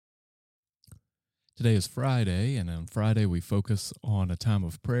Today is Friday, and on Friday we focus on a time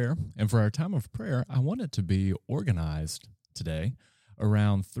of prayer. And for our time of prayer, I want it to be organized today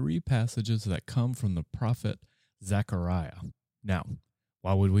around three passages that come from the prophet Zechariah. Now,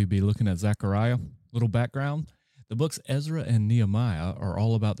 why would we be looking at Zechariah? Little background. The books Ezra and Nehemiah are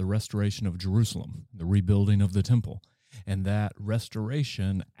all about the restoration of Jerusalem, the rebuilding of the temple. And that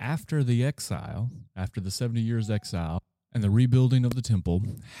restoration after the exile, after the 70 years exile, and the rebuilding of the temple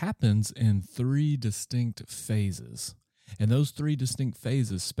happens in three distinct phases. And those three distinct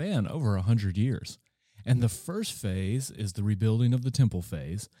phases span over 100 years. And the first phase is the rebuilding of the temple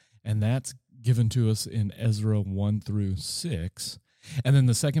phase, and that's given to us in Ezra 1 through 6. And then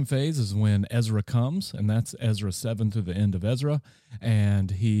the second phase is when Ezra comes, and that's Ezra 7 through the end of Ezra,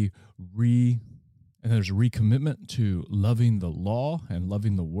 and there's a recommitment to loving the law and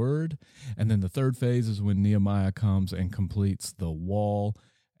loving the word. And then the third phase is when Nehemiah comes and completes the wall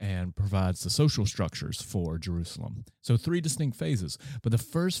and provides the social structures for Jerusalem. So three distinct phases. But the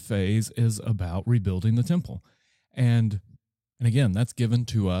first phase is about rebuilding the temple. And again, that's given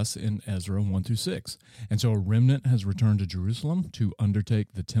to us in Ezra 1 through 6. And so a remnant has returned to Jerusalem to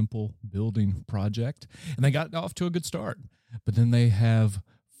undertake the temple building project. And they got off to a good start. But then they have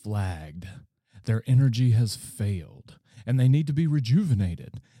flagged. Their energy has failed, and they need to be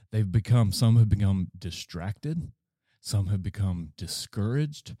rejuvenated. Some have become distracted. Some have become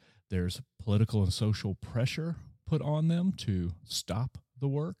discouraged. There's political and social pressure put on them to stop the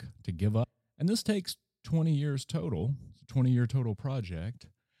work, to give up. And this takes 20 years total. It's a 20-year total project.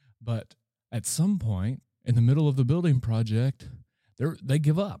 But at some point in the middle of the building project, they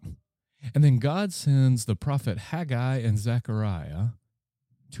give up. And then God sends the prophet Haggai and Zechariah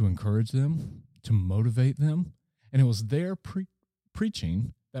to encourage them, to motivate them. And it was their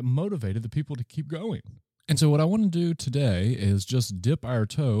preaching that motivated the people to keep going. And so what I want to do today is just dip our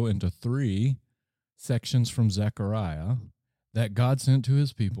toe into three sections from Zechariah that God sent to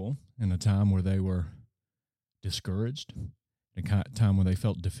his people in a time where they were discouraged, a time when they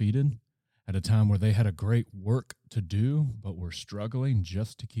felt defeated, at a time where they had a great work to do but were struggling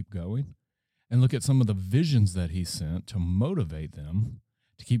just to keep going, and look at some of the visions that he sent to motivate them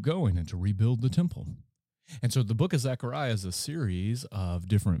to keep going and to rebuild the temple. And so the book of Zechariah is a series of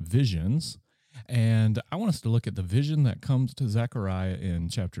different visions, and I want us to look at the vision that comes to Zechariah in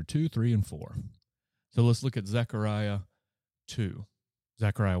chapter 2, 3, and 4. So let's look at Zechariah 2.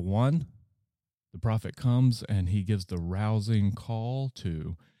 Zechariah 1, the prophet comes and he gives the rousing call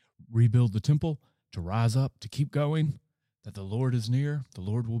to rebuild the temple, to rise up, to keep going, that the Lord is near, the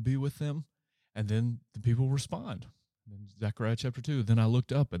Lord will be with them, and then the people respond. In Zechariah chapter 2, then I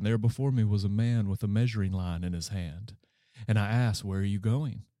looked up, and there before me was a man with a measuring line in his hand. And I asked, where are you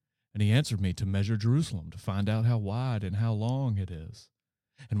going? And he answered me, to measure Jerusalem, to find out how wide and how long it is.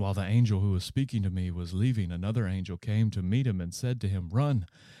 And while the angel who was speaking to me was leaving, another angel came to meet him and said to him, run,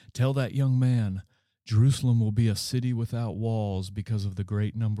 tell that young man, Jerusalem will be a city without walls because of the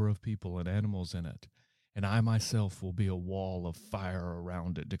great number of people and animals in it. And I myself will be a wall of fire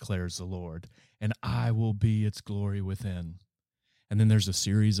around it, declares the Lord, and I will be its glory within. And then there's a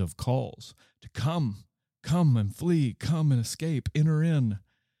series of calls to come and flee, come and escape, enter in.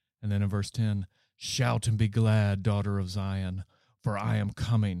 And then in verse 10, shout and be glad, daughter of Zion, for I am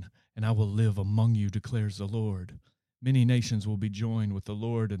coming, and I will live among you, declares the Lord. Many nations will be joined with the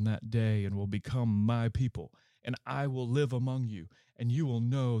Lord in that day and will become my people, and I will live among you, and you will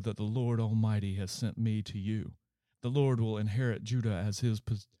know that the Lord Almighty has sent me to you. The Lord will inherit Judah as his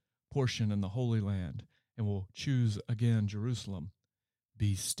portion in the Holy Land, and will choose again Jerusalem.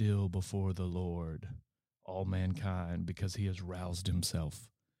 Be still before the Lord, all mankind, because he has roused himself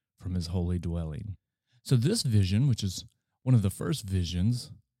from his holy dwelling. So this vision, which is one of the first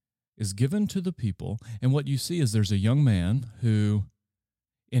visions, is given to the people, and what you see is there's a young man who,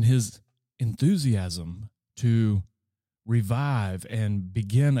 in his enthusiasm to revive and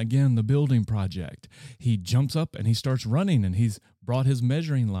begin again the building project, he jumps up and he starts running, and he's brought his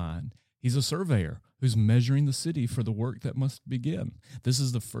measuring line. He's a surveyor who's measuring the city for the work that must begin. This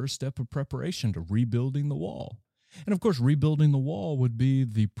is the first step of preparation to rebuilding the wall. And of course, rebuilding the wall would be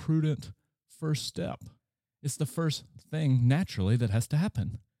the prudent first step. It's the first thing naturally that has to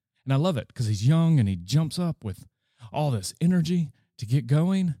happen. And I love it because he's young and he jumps up with all this energy to get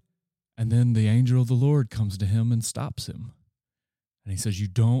going. And then the angel of the Lord comes to him and stops him. And he says, you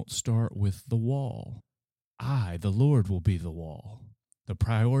don't start with the wall. I, the Lord, will be the wall. The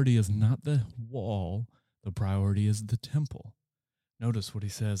priority is not the wall. The priority is the temple. Notice what he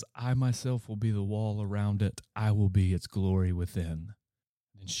says, I myself will be the wall around it. I will be its glory within.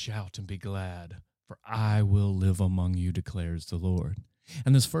 And shout and be glad, for I will live among you, declares the Lord.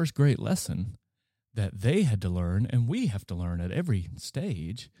 And this first great lesson that they had to learn, and we have to learn at every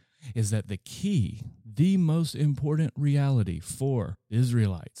stage, is that the key, the most important reality for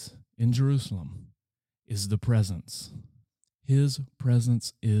Israelites in Jerusalem is the presence. His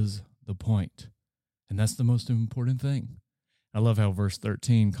presence is the point, and that's the most important thing. I love how verse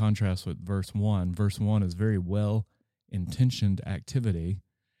 13 contrasts with verse 1. Verse 1 is very well-intentioned activity,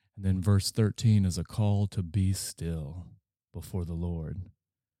 and then verse 13 is a call to be still before the Lord.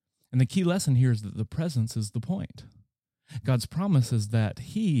 And the key lesson here is that the presence is the point. God's promise is that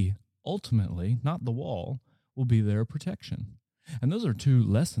he ultimately, not the wall, will be their protection. And those are two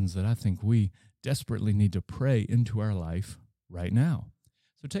lessons that I think we desperately need to pray into our life right now.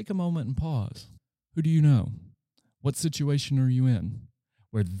 So take a moment and pause. Who do you know? What situation are you in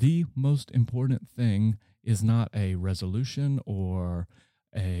where the most important thing is not a resolution or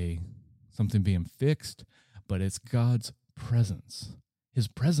something being fixed, but it's God's presence? His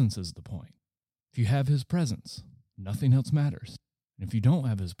presence is the point. If you have his presence, nothing else matters. And if you don't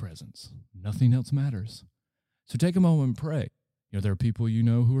have his presence, nothing else matters. So take a moment and pray. There are people you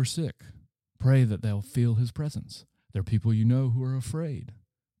know who are sick. Pray that they'll feel his presence. There are people you know who are afraid.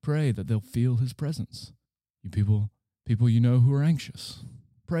 Pray that they'll feel his presence. People you know who are anxious.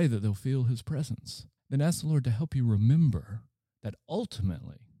 Pray that they'll feel his presence. Then ask the Lord to help you remember that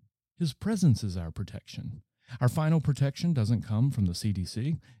ultimately his presence is our protection. Our final protection doesn't come from the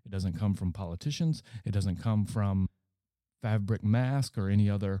CDC. It doesn't come from politicians. It doesn't come from fabric mask or any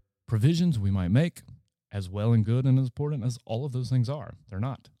other provisions we might make, as well and good and as important as all of those things are. They're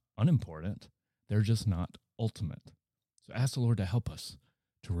not unimportant. They're just not ultimate. So ask the Lord to help us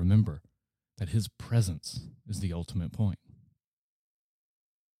to remember that his presence is the ultimate point.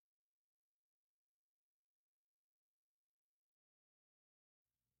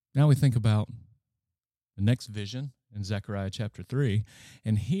 Now we think about the next vision in Zechariah chapter 3.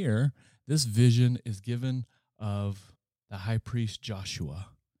 And here, this vision is given of the high priest Joshua.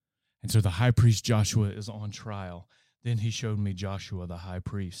 And so the high priest Joshua is on trial. Then he showed me Joshua, the high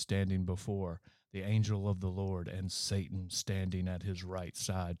priest, standing before the angel of the Lord, and Satan standing at his right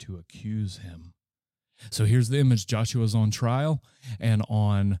side to accuse him. So here's the image. Joshua's on trial, and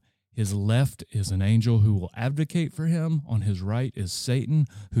on his left is an angel who will advocate for him. On his right is Satan,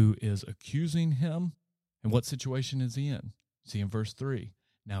 who is accusing him. And what situation is he in? See in verse 3.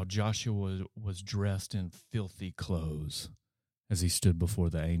 Now Joshua was dressed in filthy clothes as he stood before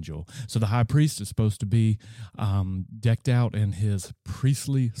the angel. So the high priest is supposed to be decked out in his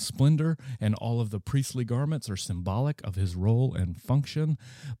priestly splendor, and all of the priestly garments are symbolic of his role and function.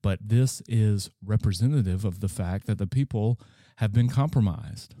 But this is representative of the fact that the people have been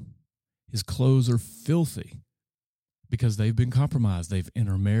compromised. His clothes are filthy because they've been compromised. They've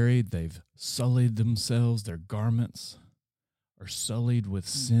intermarried. They've sullied themselves. Their garments are sullied with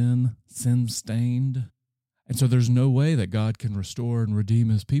sin-stained. And so there's no way that God can restore and redeem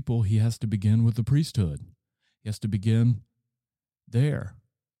his people. He has to begin with the priesthood. He has to begin there.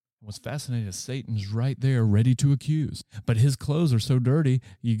 What's fascinating is Satan's right there ready to accuse. But his clothes are so dirty,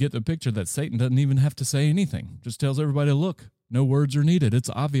 you get the picture that Satan doesn't even have to say anything. Just tells everybody, look, no words are needed. It's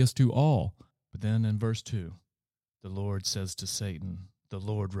obvious to all. But then in verse 2, the Lord says to Satan, the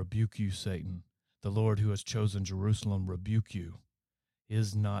Lord rebuke you, Satan. The Lord who has chosen Jerusalem rebuke you.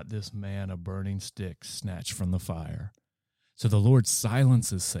 Is not this man a burning stick snatched from the fire? So the Lord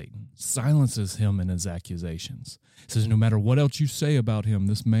silences Satan, silences him in his accusations. He says, no matter what else you say about him,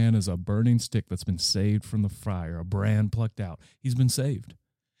 this man is a burning stick that's been saved from the fire, a brand plucked out. He's been saved.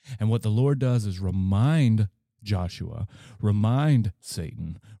 And what the Lord does is remind Joshua, remind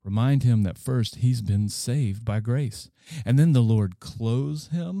Satan, remind him that first he's been saved by grace. And then the Lord clothes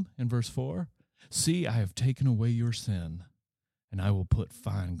him in verse 4. See, I have taken away your sin, and I will put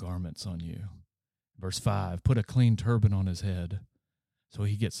fine garments on you. Verse 5, put a clean turban on his head. So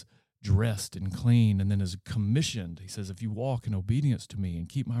he gets dressed and clean and then is commissioned. He says, if you walk in obedience to me and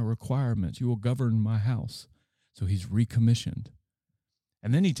keep my requirements, you will govern my house. So he's recommissioned.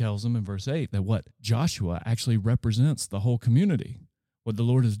 And then he tells them in verse 8 that what Joshua actually represents the whole community. What the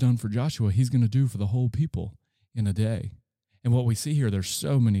Lord has done for Joshua, he's going to do for the whole people in a day. And what we see here, there's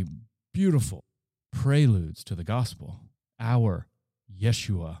so many beautiful preludes to the gospel. Our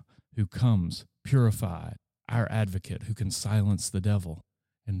Yeshua, who comes purified, our advocate who can silence the devil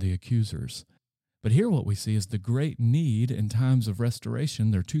and the accusers. But here what we see is the great need in times of restoration.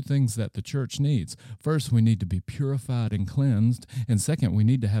 There are two things that the church needs. First, we need to be purified and cleansed. And second, we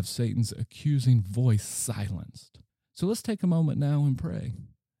need to have Satan's accusing voice silenced. So let's take a moment now and pray.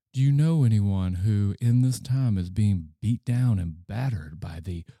 Do you know anyone who in this time is being beat down and battered by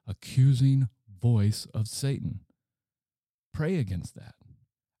the accusing voice of Satan? Pray against that.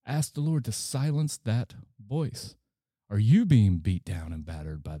 Ask the Lord to silence that voice. Are you being beat down and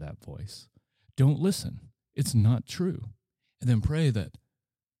battered by that voice? Don't listen. It's not true. And then pray that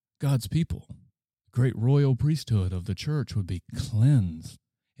God's people, the great royal priesthood of the church, would be cleansed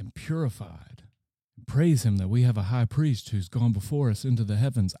and purified. Praise him that we have a high priest who's gone before us into the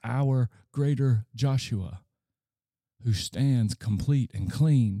heavens, our greater Joshua, who stands complete and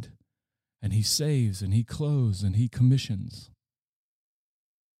cleaned, and he saves and he clothes and he commissions.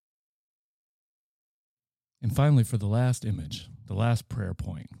 And finally, for the last image, the last prayer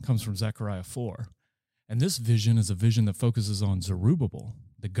point comes from Zechariah 4. And this vision is a vision that focuses on Zerubbabel,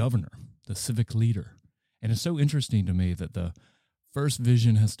 the governor, the civic leader. And it's so interesting to me that the first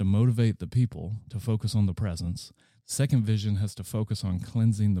vision has to motivate the people to focus on the presence. The second vision has to focus on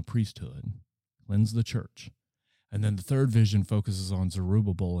cleansing the priesthood, cleanse the church. And then the third vision focuses on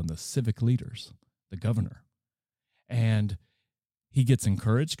Zerubbabel and the civic leaders, the governor. And he gets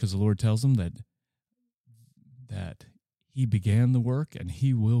encouraged because the Lord tells him that he began the work and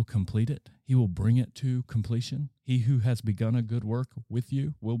he will complete it. He will bring it to completion. He who has begun a good work with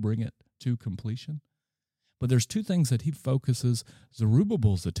you will bring it to completion. But there's two things that he focuses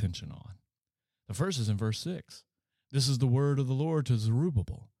Zerubbabel's attention on. The first is in verse 6. This is the word of the Lord to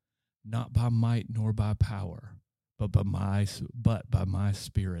Zerubbabel, not by might nor by power, but by my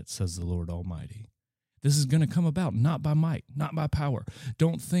spirit, says the Lord Almighty. This is going to come about not by might, not by power.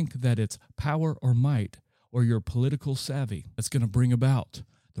 Don't think that it's power or might or your political savvy that's going to bring about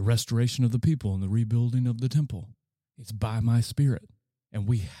the restoration of the people and the rebuilding of the temple. It's by my spirit. And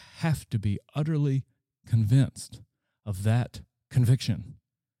we have to be utterly convinced of that conviction.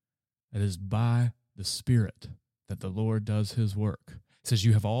 It is by the Spirit that the Lord does his work. It says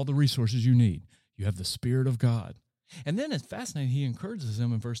you have all the resources you need. You have the Spirit of God. And then it's fascinating. He encourages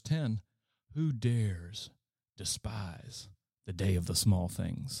them in verse 10, who dares despise the day of the small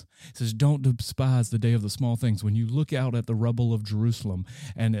things? He says, don't despise the day of the small things. When you look out at the rubble of Jerusalem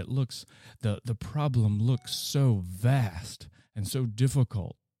and it looks, the problem looks so vast and so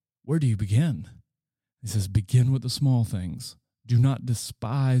difficult, where do you begin? He says, begin with the small things. Do not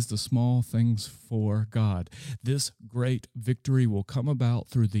despise the small things for God. This great victory will come about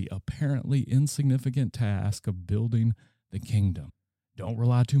through the apparently insignificant task of building the kingdom. Don't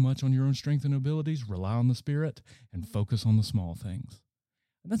rely too much on your own strength and abilities. Rely on the Spirit and focus on the small things.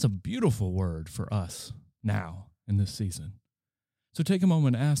 And that's a beautiful word for us now in this season. So take a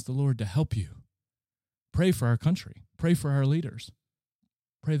moment and ask the Lord to help you. Pray for our country. Pray for our leaders.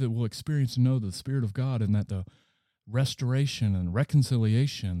 Pray that we'll experience and know the Spirit of God and that the restoration and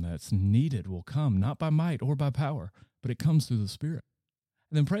reconciliation that's needed will come, not by might or by power, but it comes through the Spirit.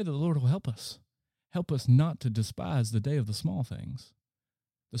 And then pray that the Lord will help us. Help us not to despise the day of the small things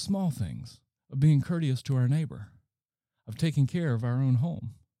of being courteous to our neighbor, of taking care of our own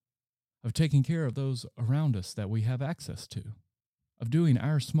home, of taking care of those around us that we have access to, of doing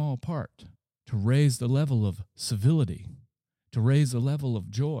our small part to raise the level of civility, to raise the level of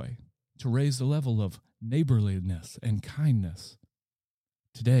joy, to raise the level of neighborliness and kindness.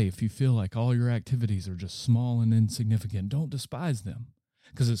 Today, if you feel like all your activities are just small and insignificant, don't despise them,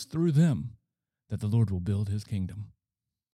 because it's through them that the Lord will build his kingdom.